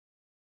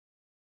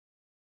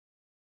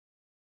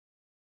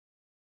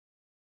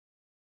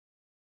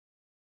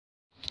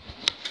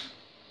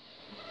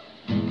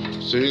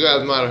So you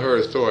guys might have heard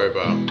a story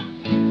about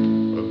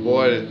a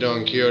boy that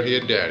done killed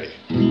his daddy.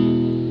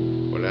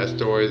 Well, that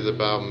story is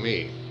about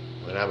me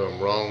when I've been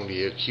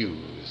wrongly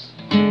accused.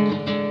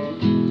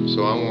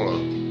 So I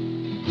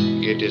want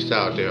to get this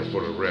out there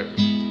for the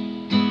record.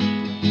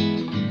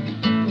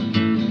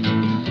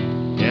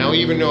 Now,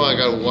 even though I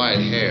got white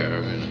hair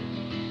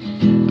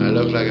and I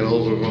look like an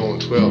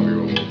overgrown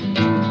 12-year-old,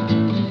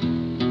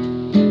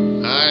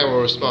 I am a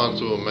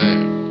responsible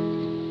man.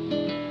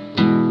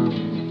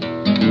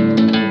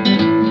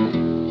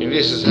 And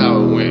this is how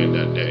it went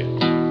that day.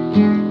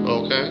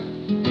 Okay?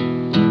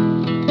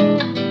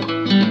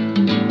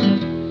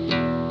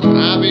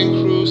 I've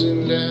been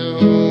cruising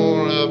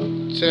down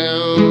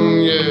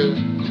uptown, yeah.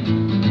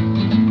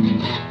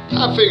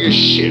 I figured,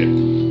 shit,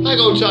 I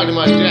go talk to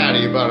my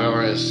daddy about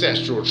our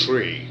ancestral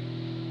tree.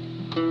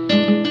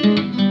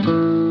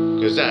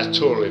 Cause that's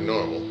totally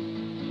normal.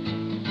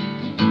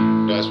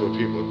 That's what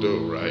people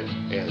do, right?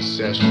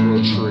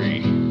 Ancestral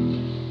tree.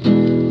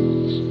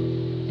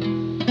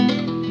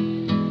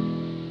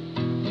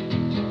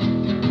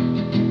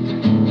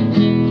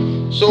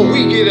 So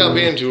we get up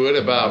into it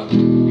about,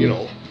 you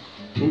know,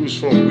 who's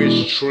from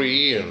which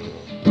tree and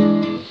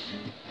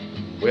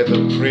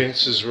whether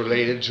Prince is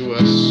related to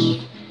us.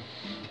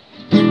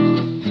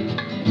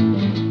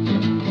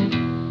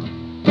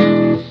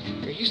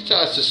 He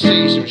starts to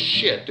say some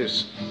shit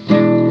that's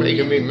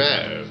making me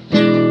mad.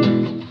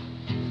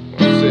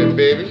 I said,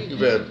 baby, you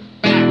better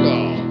back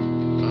off.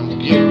 I'm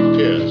getting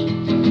pissed.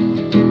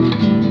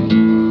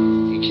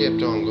 He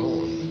kept on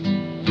going.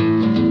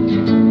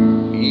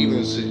 He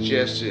even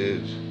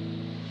suggested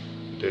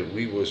that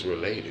we was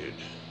related.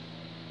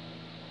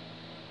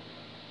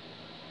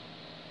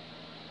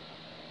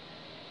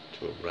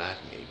 To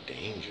Rodney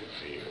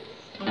Dangerfield.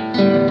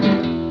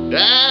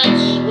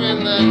 That's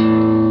when the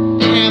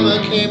hammer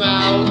came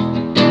out.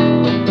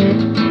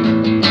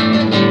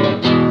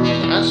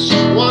 I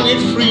swung it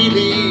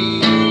freely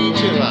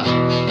till I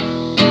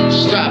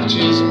stopped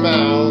his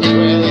mouth.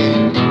 Well,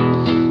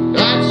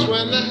 that's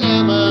when the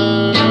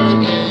hammer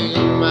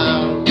came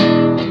out.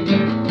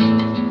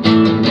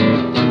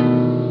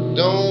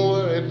 Don't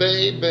worry,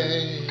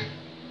 baby,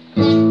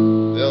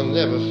 they'll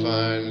never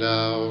find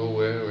out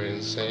we're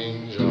in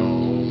St. John.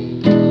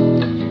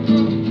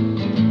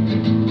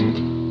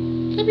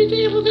 Let me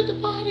take a look at the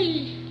body.